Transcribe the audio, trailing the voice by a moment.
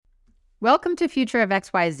Welcome to Future of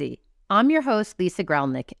XYZ. I'm your host, Lisa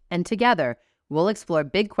Grelnick, and together we'll explore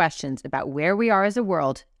big questions about where we are as a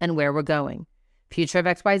world and where we're going. Future of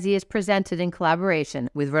XYZ is presented in collaboration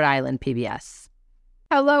with Rhode Island PBS.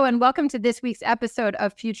 Hello, and welcome to this week's episode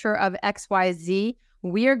of Future of XYZ.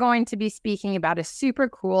 We are going to be speaking about a super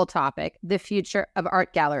cool topic, the future of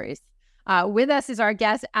art galleries. With us is our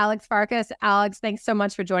guest, Alex Farkas. Alex, thanks so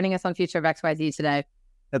much for joining us on Future of XYZ today.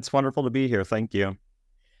 It's wonderful to be here. Thank you.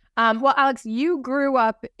 Well, Alex, you grew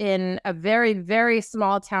up in a very, very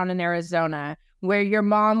small town in Arizona where your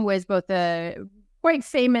mom was both a quite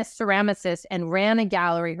famous ceramicist and ran a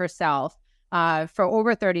gallery herself for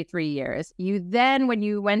over 33 years. You then, when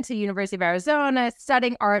you went to University of Arizona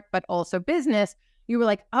studying art, but also business, you were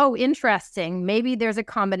like, oh, interesting. Maybe there's a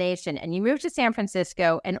combination. And you moved to San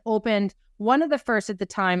Francisco and opened one of the first at the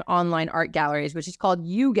time online art galleries, which is called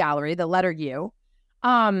U Gallery, the letter U.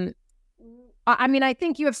 I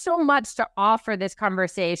think you have so much to offer this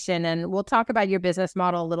conversation, and we'll talk about your business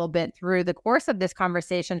model a little bit through the course of this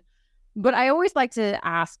conversation. But I always like to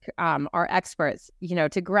ask our experts,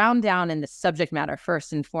 to ground down in the subject matter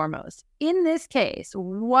first and foremost. In this case,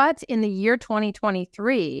 what in the year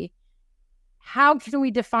 2023, how can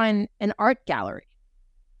we define an art gallery?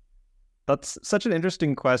 That's such an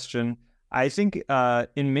interesting question. I think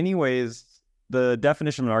in many ways, the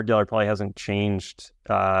definition of an art gallery probably hasn't changed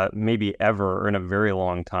maybe ever or in a very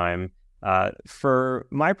long time. For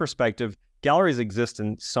my perspective, galleries exist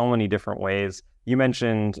in so many different ways. You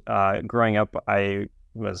mentioned growing up, I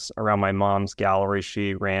was around my mom's gallery.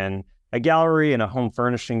 She ran a gallery in a home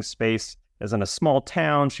furnishing space. As in a small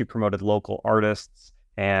town, she promoted local artists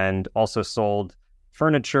and also sold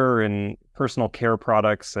furniture and personal care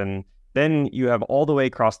products. And then you have all the way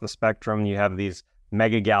across the spectrum, you have these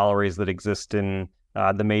mega galleries that exist in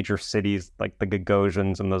the major cities like the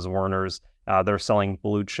Gagosians and the Zwirners. They're selling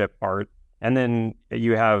blue chip art. And then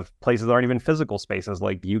you have places that aren't even physical spaces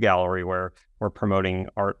like U Gallery where we're promoting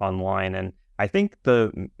art online. And I think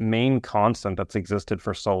the main constant that's existed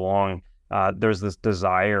for so long, there's this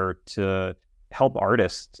desire to help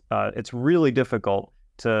artists. It's really difficult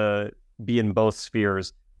to be in both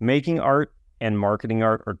spheres. Making art and marketing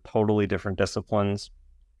art are totally different disciplines.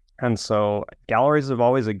 And so galleries have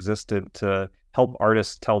always existed to help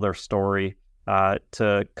artists tell their story,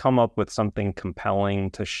 to come up with something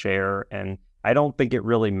compelling to share. And I don't think it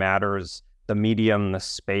really matters the medium, the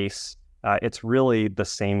space. It's really the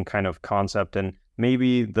same kind of concept. And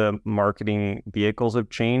maybe the marketing vehicles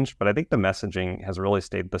have changed, but I think the messaging has really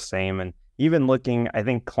stayed the same. And even looking, I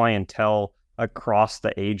think clientele across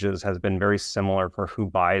the ages has been very similar for who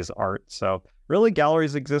buys art. So really,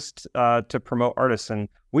 galleries exist to promote artists. And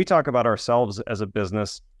we talk about ourselves as a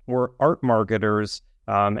business. We're art marketers,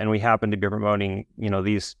 and we happen to be promoting,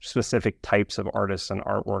 these specific types of artists and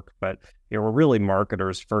artwork. But we're really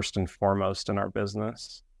marketers first and foremost in our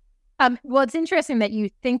business. Well, it's interesting that you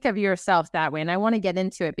think of yourself that way. And I want to get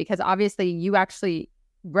into it because obviously you actually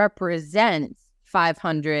represent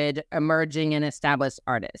 500 emerging and established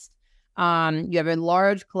artists. You have a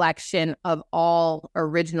large collection of all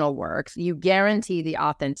original works. You guarantee the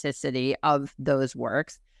authenticity of those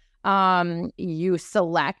works. You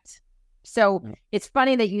select. So it's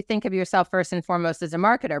funny that you think of yourself first and foremost as a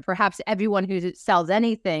marketer. Perhaps everyone who sells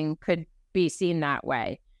anything could be seen that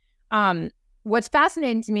way. What's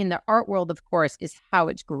fascinating to me in the art world, of course, is how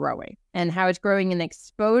it's growing and how it's growing in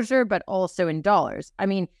exposure, but also in dollars. I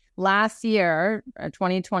mean, last year,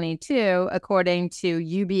 2022, according to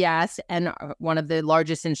UBS and one of the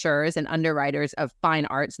largest insurers and underwriters of fine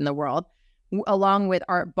arts in the world, along with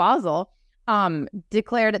Art Basel,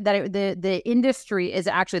 declared that the industry is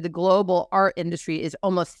actually, the global art industry is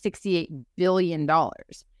almost $68 billion.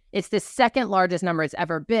 It's the second largest number it's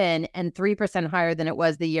ever been and 3% higher than it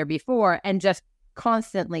was the year before and just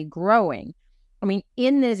constantly growing. I mean,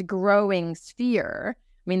 in this growing sphere,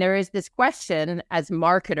 there is this question as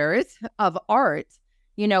marketers of art,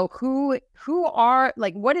 who are,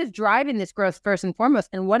 like, what is driving this growth first and foremost,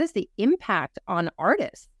 and what is the impact on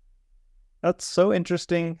artists? That's so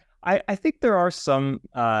interesting. I think there are some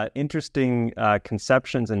interesting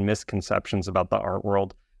conceptions and misconceptions about the art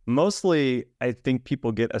world. Mostly, I think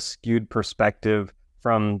people get a skewed perspective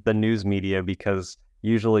from the news media because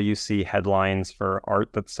usually you see headlines for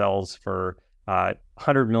art that sells for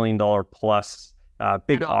 $100 million plus.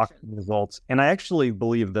 Big auction results. And I actually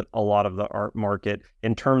believe that a lot of the art market,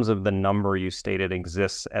 in terms of the number you stated,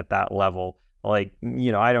 exists at that level. Like,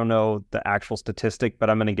 I don't know the actual statistic, but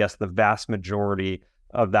I'm going to guess the vast majority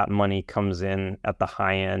of that money comes in at the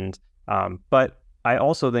high end. But I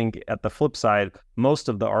also think at the flip side, most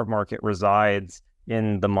of the art market resides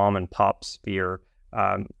in the mom and pop sphere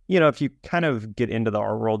if you kind of get into the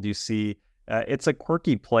art world, you see it's a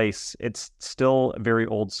quirky place. It's still very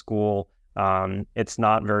old school. It's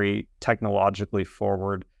not very technologically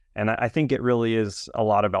forward. And I think it really is a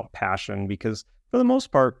lot about passion, because for the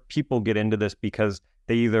most part, people get into this because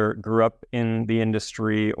they either grew up in the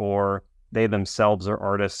industry or they themselves are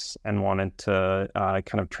artists and wanted to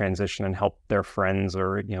kind of transition and help their friends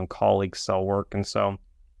or, colleagues sell work. And so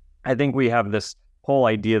I think we have this whole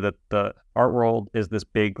idea that the art world is this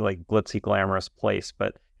big, like, glitzy, glamorous place.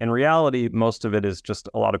 But in reality, most of it is just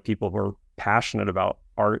a lot of people who are passionate about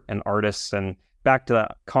art and artists. And back to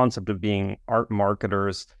that concept of being art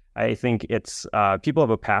marketers, I think it's people have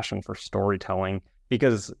a passion for storytelling,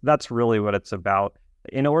 because that's really what it's about.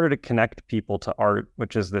 In order to connect people to art,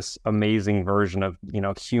 which is this amazing version of,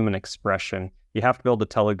 human expression, you have to be able to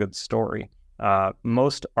tell a good story.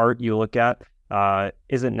 Most art you look at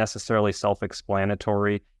isn't necessarily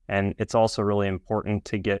self-explanatory, and it's also really important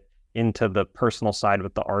to get into the personal side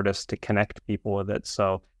with the artist to connect people with it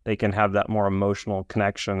so they can have that more emotional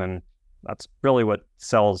connection. And that's really what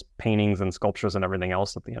sells paintings and sculptures and everything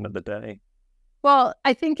else at the end of the day. Well,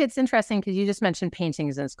 I think it's interesting because you just mentioned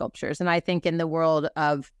paintings and sculptures. And I think in the world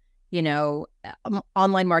of,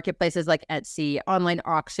 online marketplaces like Etsy, online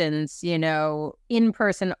auctions,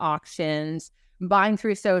 in-person auctions, buying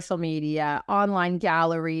through social media, online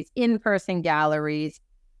galleries, in-person galleries,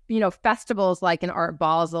 festivals like an Art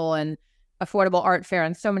Basel and Affordable Art Fair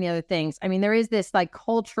and so many other things. I mean, there is this like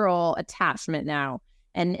cultural attachment now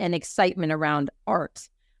and excitement around art.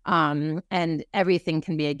 And everything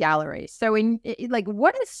can be a gallery. So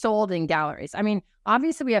what is sold in galleries? I mean,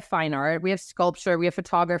 obviously we have fine art, we have sculpture, we have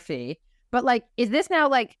photography, but is this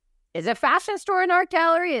now is a fashion store an art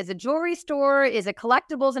gallery? Is a jewelry store? Is it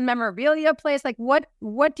collectibles and memorabilia place?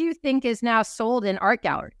 What do you think is now sold in art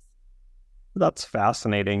galleries? That's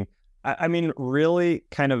fascinating. I mean, really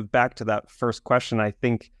kind of back to that first question, I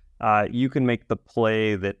think you can make the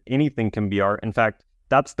play that anything can be art. In fact,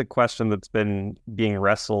 that's the question that's been being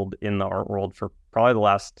wrestled in the art world for probably the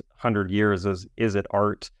last 100 years is it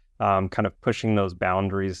art? Kind of pushing those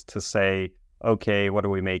boundaries to say, okay, what are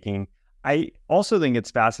we making? I also think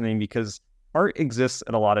it's fascinating because art exists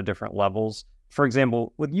at a lot of different levels. For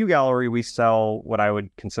example, with U Gallery, we sell what I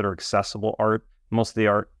would consider accessible art. Most of the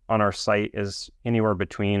art on our site is anywhere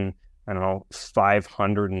between, I don't know,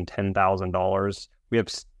 $500 and $10,000. We have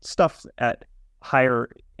stuff at higher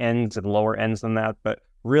ends and lower ends than that, but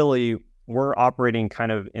really we're operating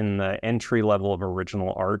kind of in the entry level of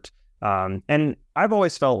original art. And I've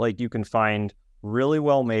always felt like you can find really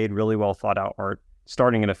well made, really well thought out art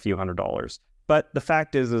starting at a few $100s. But the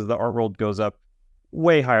fact is the art world goes up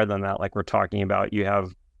way higher than that. Like we're talking about, you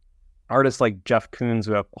have artists like Jeff Koons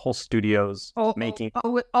who have whole studios making.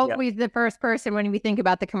 Always the first person when we think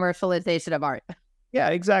about the commercialization of art. Yeah,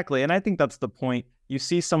 exactly. And I think that's the point. You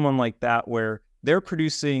see someone like that where they're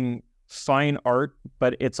producing fine art,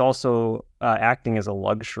 but it's also acting as a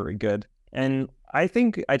luxury good. And I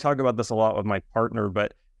think I talk about this a lot with my partner,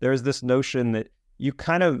 but there's this notion that you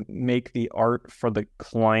kind of make the art for the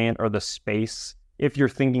client or the space if you're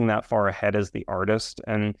thinking that far ahead as the artist.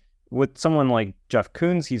 And with someone like Jeff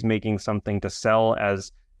Koons, he's making something to sell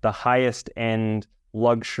as the highest end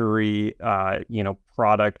luxury,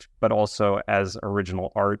 product, but also as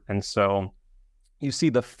original art. And so you see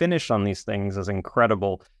the finish on these things is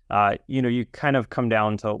incredible. You kind of come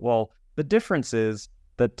down to, well, the difference is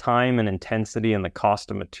the time and intensity and the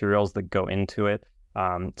cost of materials that go into it.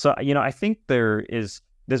 So I think there is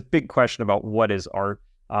this big question about what is art.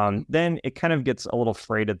 Then it kind of gets a little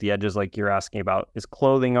frayed at the edges, like you're asking about, is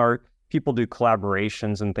clothing art? People do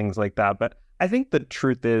collaborations and things like that. But I think the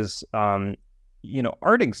truth is,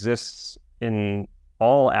 art exists in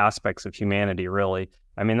all aspects of humanity, really.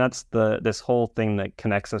 I mean, that's this whole thing that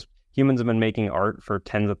connects us. Humans have been making art for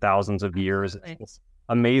tens of thousands of years. It's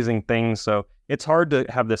amazing thing. So it's hard to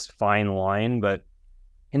have this fine line. But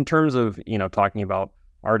in terms of, talking about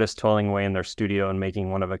artists toiling away in their studio and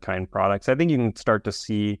making one-of-a-kind products, I think you can start to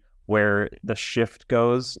see where the shift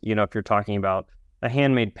goes. If you're talking about a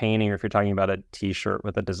handmade painting or if you're talking about a t-shirt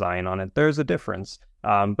with a design on it, there's a difference.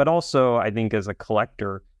 But also, I think as a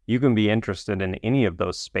collector, you can be interested in any of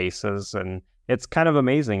those spaces. And it's kind of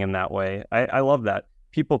amazing in that way. I love that.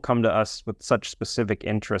 People come to us with such specific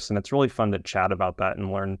interests, and it's really fun to chat about that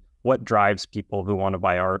and learn what drives people who want to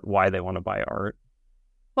buy art, why they want to buy art.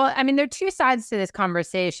 Well, I mean, there are two sides to this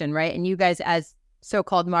conversation, right? And you guys, as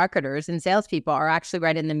so-called marketers and salespeople, are actually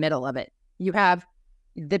right in the middle of it. You have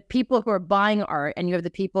the people who are buying art, and you have the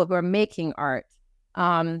people who are making art.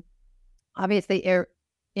 Obviously,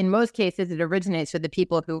 in most cases, it originates with the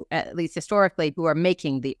people who, at least historically, who are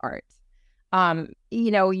making the art.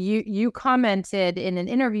 You commented in an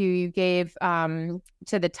interview you gave to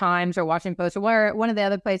the Times or Washington Post or one of the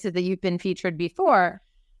other places that you've been featured before,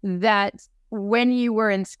 that when you were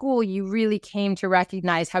in school, you really came to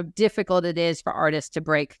recognize how difficult it is for artists to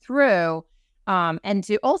break through and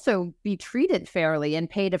to also be treated fairly and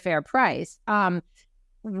paid a fair price.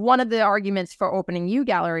 One of the arguments for opening U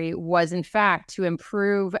Gallery was, in fact, to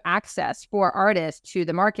improve access for artists to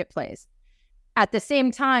the marketplace. At the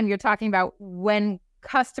same time, you're talking about when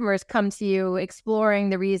customers come to you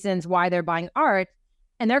exploring the reasons why they're buying art,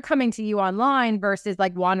 and they're coming to you online versus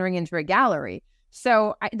like wandering into a gallery.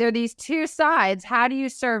 So there are these two sides. How do you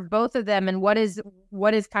serve both of them, and what is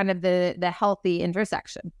kind of the healthy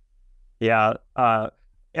intersection? Yeah,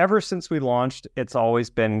 ever since we launched, it's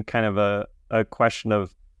always been kind of a question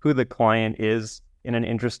of who the client is in an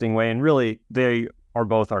interesting way, and really they are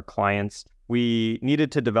both our clients. We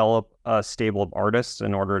needed to develop a stable of artists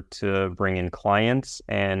in order to bring in clients,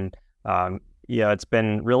 and it's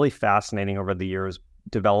been really fascinating over the years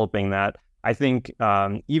developing that. I think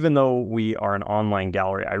even though we are an online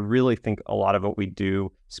gallery, I really think a lot of what we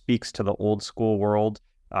do speaks to the old school world.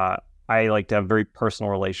 I like to have very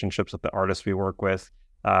personal relationships with the artists we work with.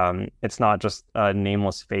 It's not just a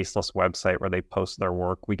nameless, faceless website where they post their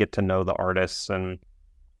work. We get to know the artists, and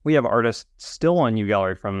we have artists still on U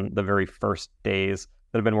Gallery from the very first days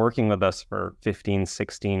that have been working with us for 15,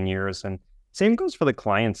 16 years. And same goes for the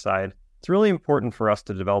client side. It's really important for us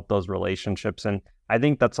to develop those relationships. And I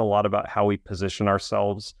think that's a lot about how we position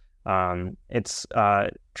ourselves. It's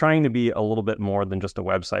trying to be a little bit more than just a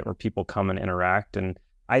website where people come and interact. And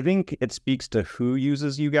I think it speaks to who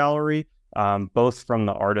uses U Gallery, both from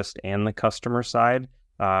the artist and the customer side.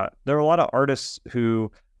 There are a lot of artists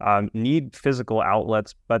who need physical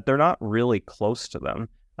outlets, but they're not really close to them.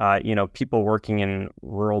 People working in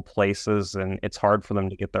rural places, and it's hard for them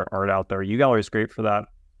to get their art out there. U Gallery is great for that.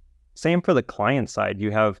 Same for the client side.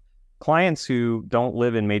 You have clients who don't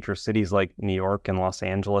live in major cities like New York and Los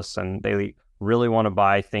Angeles, and they really want to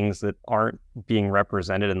buy things that aren't being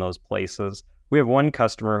represented in those places. We have one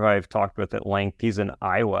customer who I've talked with at length. He's in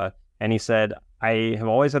Iowa, and he said, I have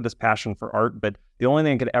always had this passion for art, but the only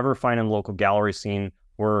thing I could ever find in the local gallery scene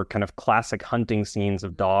were kind of classic hunting scenes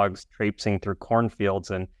of dogs traipsing through cornfields.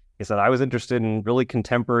 And he said, I was interested in really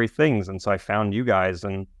contemporary things, and so I found you guys.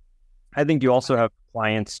 And I think you also have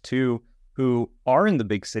clients too who are in the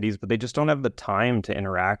big cities, but they just don't have the time to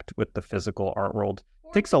interact with the physical art world.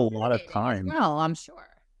 It takes a lot of time. Well, I'm sure.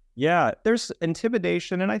 Yeah, there's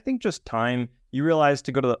intimidation, and I think just time. You realize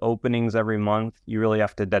to go to the openings every month, you really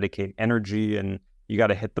have to dedicate energy, and you got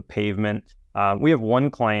to hit the pavement. We have one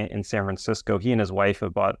client in San Francisco. He and his wife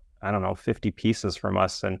have bought, 50 pieces from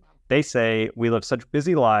us. And they say we live such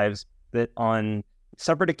busy lives that on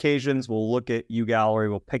separate occasions, we'll look at U Gallery,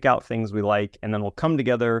 we'll pick out things we like, and then we'll come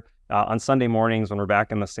together on Sunday mornings when we're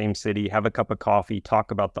back in the same city, have a cup of coffee,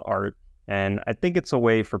 talk about the art. And I think it's a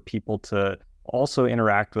way for people to also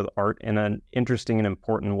interact with art in an interesting and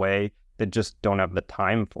important way that just don't have the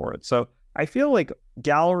time for it. So I feel like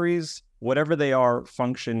galleries, whatever they are,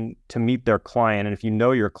 function to meet their client. And if you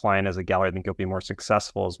know your client as a gallery, I think you'll be more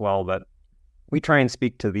successful as well. But we try and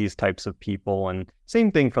speak to these types of people. And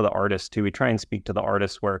same thing for the artists too. We try and speak to the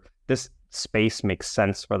artists where this space makes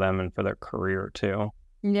sense for them and for their career too.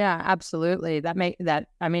 Yeah, absolutely.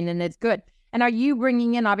 And it's good. And are you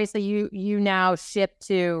bringing in, obviously you now ship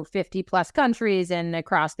to 50 plus countries and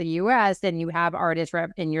across the US, and you have artists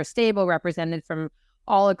in your stable represented from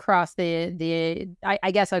all across across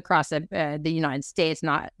the United States,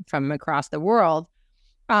 not from across the world.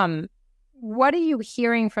 What are you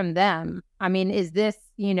hearing from them? I mean, is this,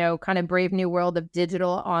 kind of brave new world of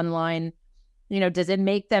digital online, does it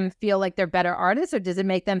make them feel like they're better artists, or does it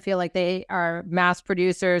make them feel like they are mass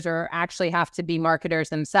producers or actually have to be marketers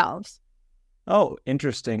themselves? Oh,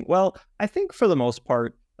 interesting. Well, I think for the most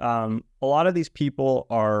part, a lot of these people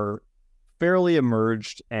are fairly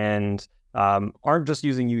emerged and aren't just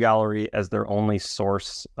using U Gallery as their only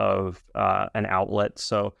source of an outlet.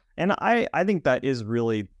 So, and I think that is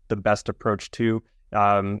really the best approach too.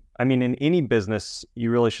 In any business,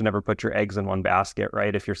 you really should never put your eggs in one basket,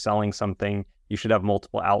 right? If you're selling something, you should have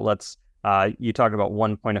multiple outlets. You talk about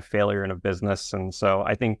one point of failure in a business. And so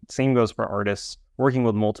I think same goes for artists. Working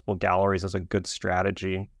with multiple galleries is a good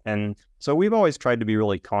strategy. And so we've always tried to be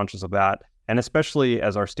really conscious of that. And especially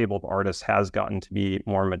as our stable of artists has gotten to be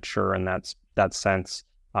more mature in that sense,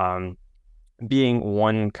 being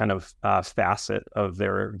one kind of facet of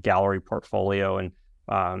their gallery portfolio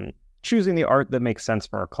and choosing the art that makes sense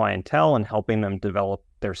for our clientele and helping them develop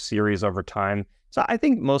their series over time. So I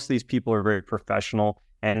think most of these people are very professional.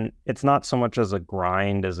 And it's not so much as a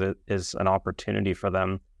grind as it is an opportunity for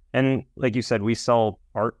them. And like you said, we sell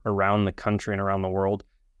art around the country and around the world.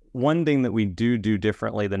 One thing that we do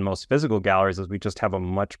differently than most physical galleries is we just have a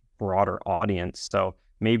much broader audience. So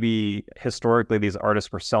maybe historically these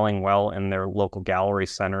artists were selling well in their local gallery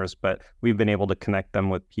centers, but we've been able to connect them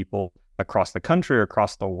with people across the country or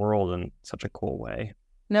across the world in such a cool way.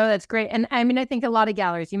 No, that's great. And I mean, I think a lot of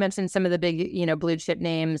galleries, you mentioned some of the big, blue chip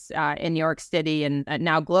names in New York City and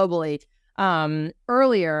now globally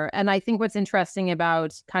earlier. And I think what's interesting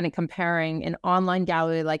about kind of comparing an online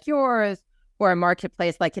gallery like yours or a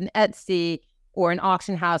marketplace like an Etsy or an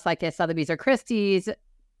auction house like a Sotheby's or Christie's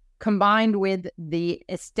combined with the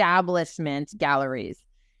establishment galleries,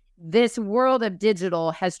 this world of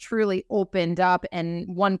digital has truly opened up,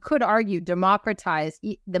 and one could argue democratized.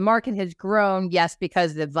 The market has grown, yes,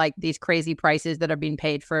 because of like these crazy prices that are being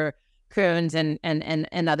paid for Koons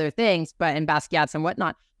and other things, but and Basquiat's and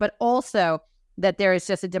whatnot, but also that there is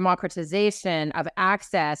just a democratization of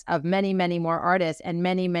access of many, many more artists and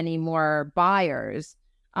many, many more buyers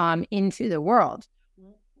into the world.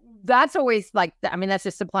 That's always like, I mean, that's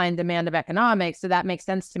just supply and demand of economics. So that makes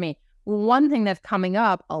sense to me. One thing that's coming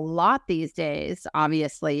up a lot these days,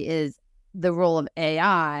 obviously, is the role of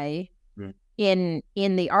AI in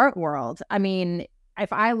the art world. I mean,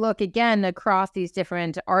 if I look again across these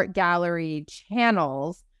different art gallery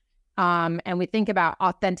channels, and we think about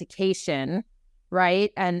authentication,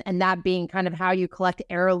 right? And that being kind of how you collect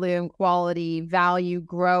heirloom quality, value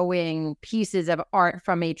growing pieces of art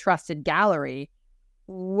from a trusted gallery.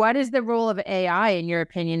 What is the role of AI in your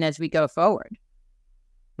opinion as we go forward?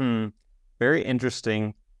 Very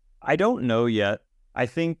interesting. I don't know yet. I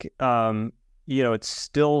think, it's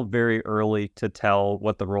still very early to tell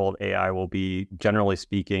what the role of AI will be, generally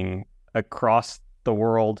speaking, across the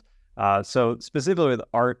world. So specifically with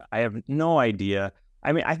art, I have no idea.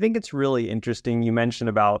 I mean, I think it's really interesting. You mentioned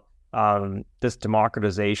about this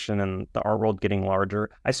democratization and the art world getting larger.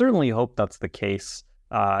 I certainly hope that's the case.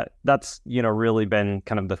 That's, really been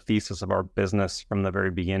kind of the thesis of our business from the very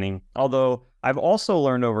beginning. Although I've also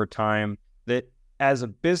learned over time that as a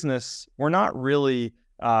business, we're not really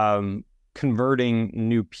converting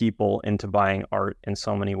new people into buying art in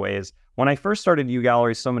so many ways. When I first started U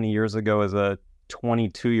Gallery so many years ago as a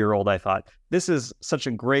 22-year-old, I thought, this is such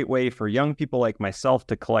a great way for young people like myself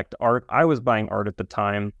to collect art. I was buying art at the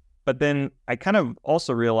time. But then I kind of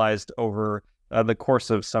also realized over the course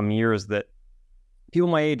of some years that people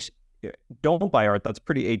my age don't buy art. That's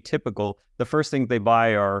pretty atypical. The first things they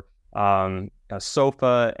buy are a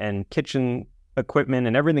sofa and kitchen equipment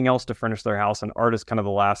and everything else to furnish their house, and art is kind of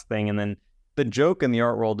the last thing. And then the joke in the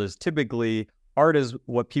art world is typically art is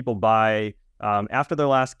what people buy after their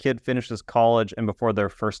last kid finishes college and before their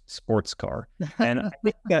first sports car. And I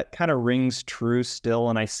think that kind of rings true still.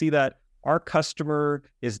 And I see that our customer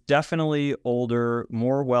is definitely older,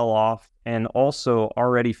 more well off, and also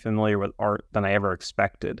already familiar with art than I ever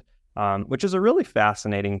expected, which is a really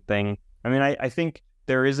fascinating thing. I mean, I think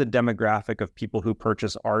there is a demographic of people who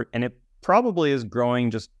purchase art, and it probably is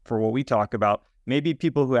growing just for what we talk about. Maybe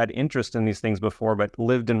people who had interest in these things before but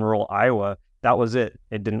lived in rural Iowa, that was it.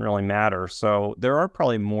 It didn't really matter. So there are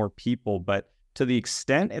probably more people, but to the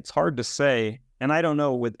extent, it's hard to say. And I don't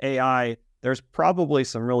know, with AI, there's probably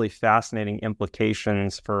some really fascinating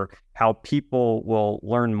implications for how people will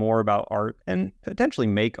learn more about art and potentially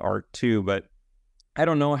make art too. But I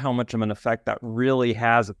don't know how much of an effect that really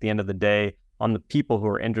has at the end of the day on the people who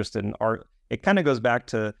are interested in art. It kind of goes back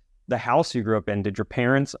to the house you grew up in. Did your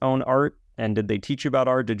parents own art? And did they teach you about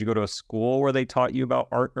art? Did you go to a school where they taught you about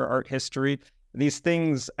art or art history? These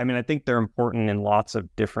things, I mean, I think they're important in lots of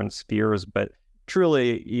different spheres, but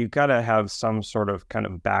truly, you got to have some sort of kind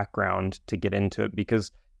of background to get into it,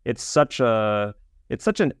 because it's such an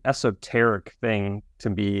esoteric thing to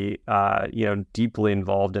be, deeply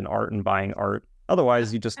involved in art and buying art.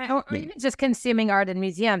 Otherwise, you just or even just consuming art in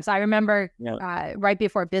museums. I remember right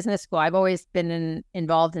before business school, I've always been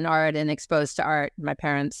involved in art and exposed to art. My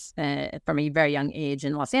parents from a very young age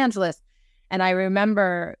in Los Angeles, and I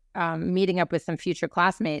remember meeting up with some future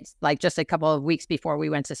classmates, like just a couple of weeks before we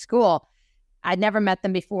went to school. I'd never met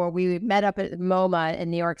them before. We met up at MoMA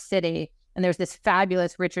in New York City, and there's this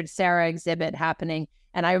fabulous Richard Serra exhibit happening.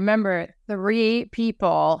 And I remember three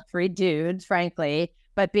dudes, frankly,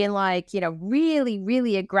 but being like, really,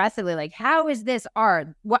 really aggressively, like, how is this art?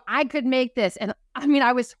 Well, I could make this. And I mean,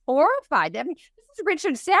 I was horrified. I mean, this is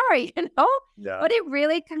Richard Serra, Yeah. But it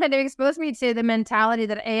really kind of exposed me to the mentality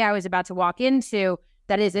that AI was about to walk into,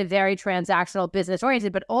 that is a very transactional, business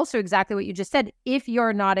oriented, but also exactly what you just said. If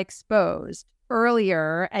you're not exposed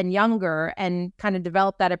earlier and younger and kind of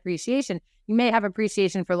develop that appreciation, you may have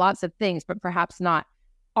appreciation for lots of things, but perhaps not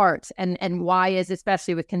art. And why is,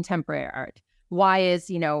 especially with contemporary art, why is,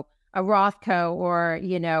 a Rothko or,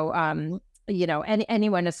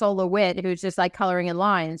 anyone, a solo wit who's just like coloring in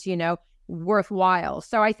lines, worthwhile.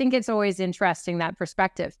 So I think it's always interesting, that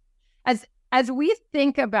perspective. As we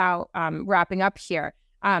think about wrapping up here,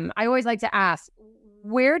 I always like to ask,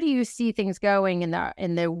 where do you see things going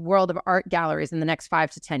in the world of art galleries in the next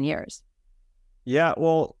 5 to 10 years? Yeah,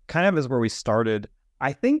 well, kind of as where we started,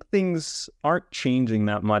 I think things aren't changing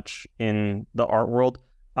that much in the art world.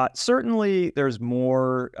 Certainly, there's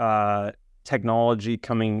more technology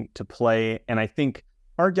coming to play, and I think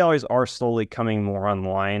art galleries are slowly coming more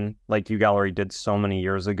online, like UGallery did so many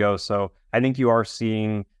years ago. So I think you are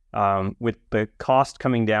seeing, with the cost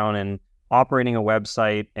coming down and operating a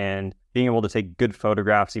website and being able to take good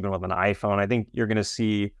photographs even with an iPhone, I think you're going to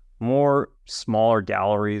see more smaller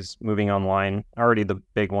galleries moving online. Already the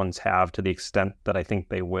big ones have, to the extent that I think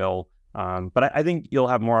they will. But I think you'll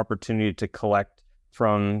have more opportunity to collect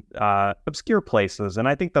from obscure places. And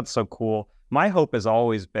I think that's so cool. My hope has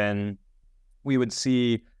always been we would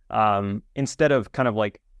see, instead of kind of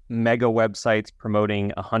like mega websites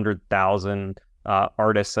promoting 100,000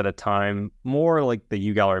 artists at a time, more like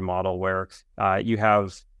the UGallery model, where you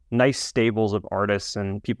have nice stables of artists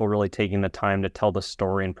and people really taking the time to tell the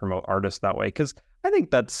story and promote artists that way. Because I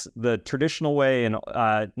think that's the traditional way, and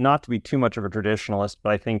not to be too much of a traditionalist,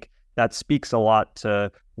 but I think that speaks a lot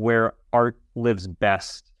to where art lives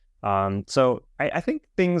best. So I think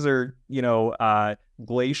things are,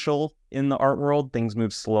 glacial in the art world. Things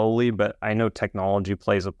move slowly, but I know technology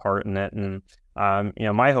plays a part in it. And,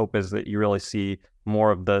 my hope is that you really see more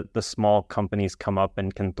of the small companies come up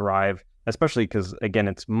and can thrive, especially because, again,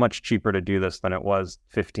 it's much cheaper to do this than it was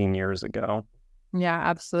 15 years ago. Yeah,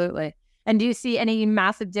 absolutely. And do you see any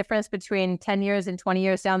massive difference between 10 years and 20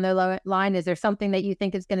 years down the line? Is there something that you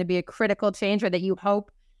think is going to be a critical change, or that you hope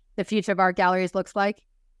the future of art galleries looks like?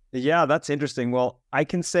 Yeah, that's interesting. Well, I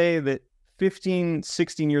can say that 15,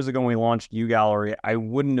 16 years ago when we launched UGallery, I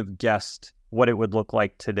wouldn't have guessed what it would look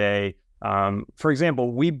like today. For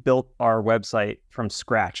example, we built our website from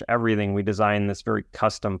scratch, everything. We designed this very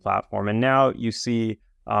custom platform. And now you see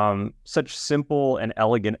such simple and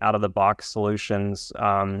elegant out-of-the-box solutions.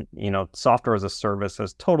 Software as a service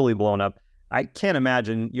has totally blown up. I can't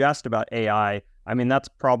imagine, you asked about AI. I mean, that's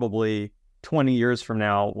probably 20 years from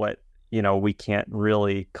now what, we can't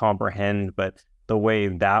really comprehend, but the way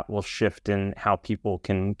that will shift in how people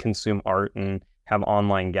can consume art and have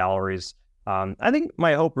online galleries. I think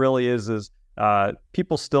my hope really is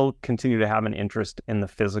people still continue to have an interest in the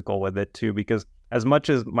physical with it too, because as much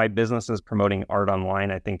as my business is promoting art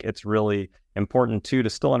online, I think it's really important too to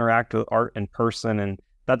still interact with art in person. And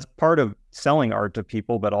that's part of selling art to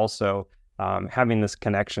people, but also having this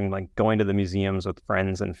connection, like going to the museums with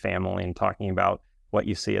friends and family and talking about what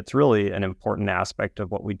you see. It's really an important aspect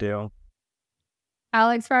of what we do.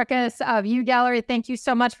 Alex Farkas of UGallery, thank you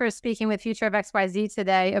so much for speaking with Future of XYZ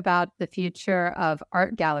today about the future of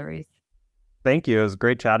art galleries. Thank you. It was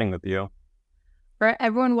great chatting with you. For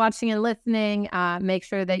everyone watching and listening, make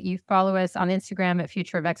sure that you follow us on Instagram at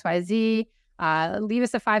Future of XYZ. Leave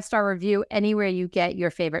us a 5-star review anywhere you get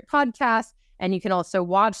your favorite podcast. And you can also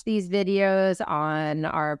watch these videos on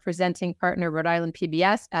our presenting partner, Rhode Island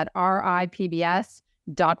PBS, at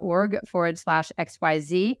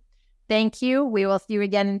ripbs.org/XYZ. Thank you. We will see you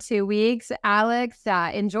again in 2 weeks. Alex,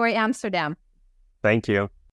 enjoy Amsterdam. Thank you.